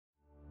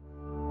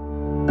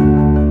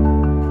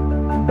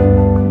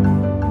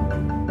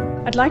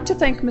I'd like to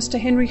thank Mr.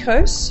 Henry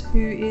Goos,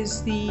 who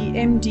is the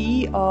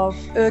MD of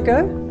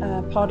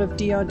Ergo, part of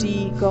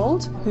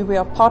DRDGold, who we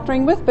are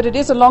partnering with, but it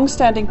is a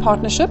long-standing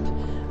partnership,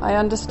 I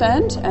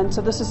understand, and so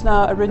this is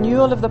now a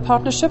renewal of the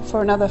partnership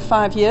for another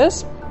 5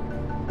 years.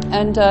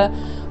 And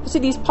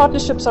obviously these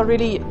partnerships are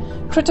really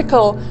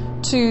critical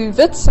to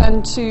Wits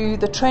and to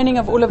the training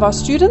of all of our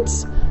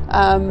students,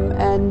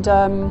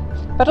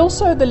 but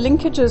also the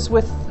linkages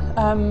with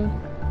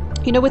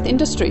with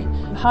industry,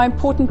 how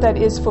important that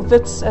is for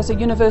Wits as a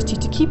university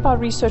to keep our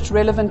research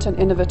relevant and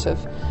innovative.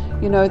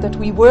 That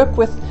we work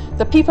with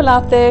the people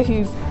out there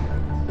who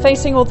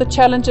facing all the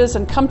challenges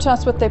and come to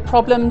us with their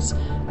problems,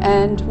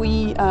 and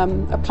we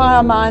apply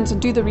our minds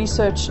and do the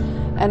research,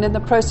 and in the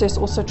process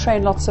also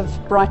train lots of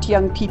bright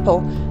young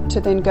people to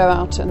then go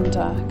out and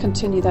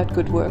continue that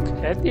good work.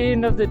 At the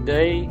end of the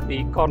day, the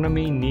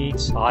economy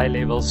needs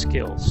high-level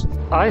skills.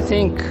 I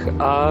think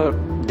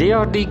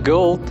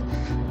DRDGold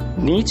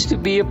needs to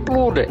be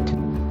applauded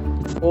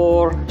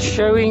for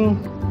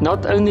showing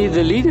not only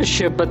the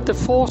leadership but the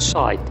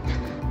foresight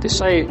to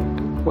say,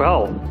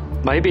 well,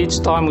 maybe it's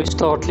time we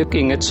start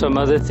looking at some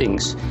other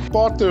things.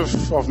 Part of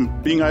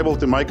being able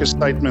to make a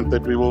statement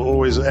that we will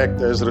always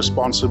act as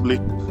responsibly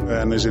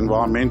and as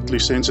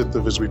environmentally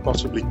sensitive as we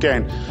possibly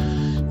can,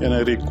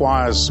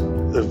 requires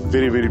a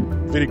very, very,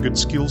 very good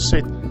skill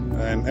set,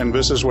 and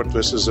this is what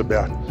this is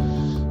about.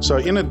 So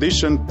in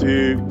addition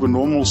to the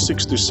normal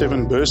 6 to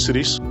 7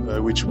 bursaries,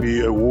 which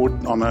we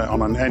award on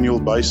an annual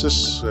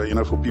basis,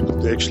 for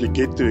people to actually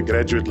get to a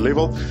graduate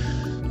level,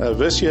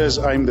 this year is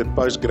aimed at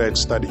postgrad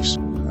studies.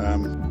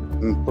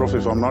 And Prof,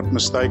 if I'm not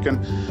mistaken,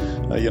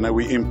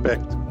 we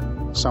impact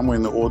somewhere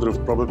in the order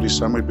of probably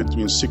somewhere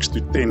between 6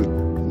 to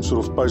 10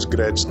 sort of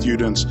postgrad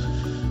students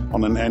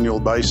on an annual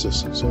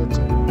basis. So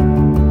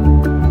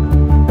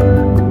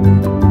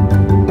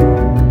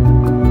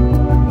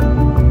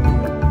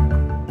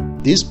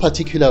this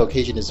particular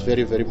occasion is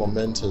very, very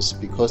momentous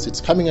because it's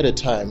coming at a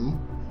time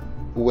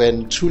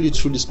when, truly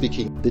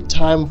speaking, the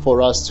time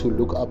for us to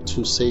look up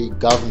to, say,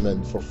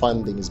 government for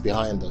funding is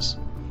behind us.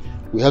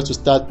 We have to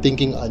start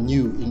thinking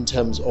anew in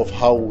terms of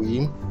how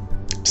we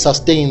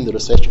sustain the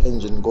research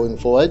engine going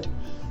forward.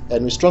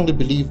 And we strongly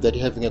believe that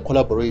having a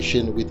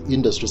collaboration with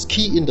industries,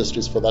 key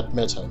industries for that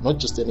matter, not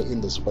just any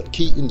industry, but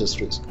key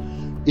industries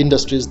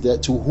that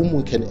to whom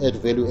we can add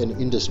value, and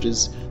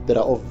industries that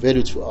are of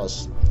value to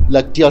us,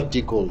 like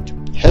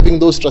DRDGold. Having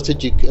those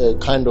strategic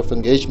kind of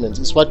engagements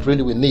is what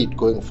really we need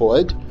going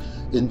forward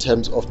in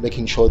terms of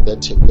making sure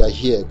that we are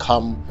here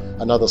come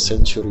another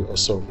century or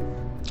so.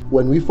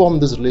 When we form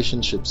these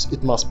relationships,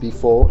 it must be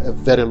for a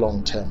very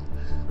long term,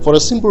 for a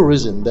simple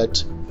reason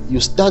that you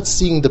start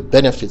seeing the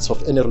benefits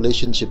of any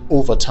relationship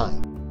over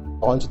time.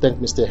 I want to thank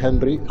Mr.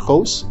 Henry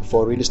Goos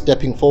for really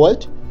stepping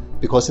forward,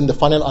 because in the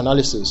final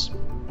analysis,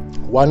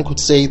 one could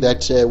say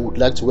that would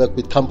like to work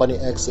with company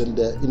X and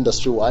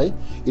industry Y.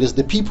 It is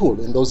the people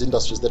in those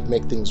industries that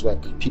make things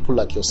work, people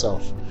like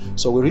yourself.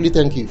 So we really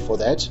thank you for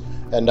that,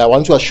 and I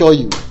want to assure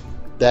you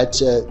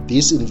that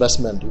this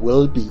investment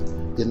will be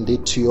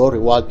indeed to your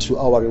reward, to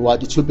our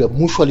reward. It will be a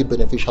mutually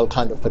beneficial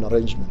kind of an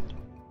arrangement.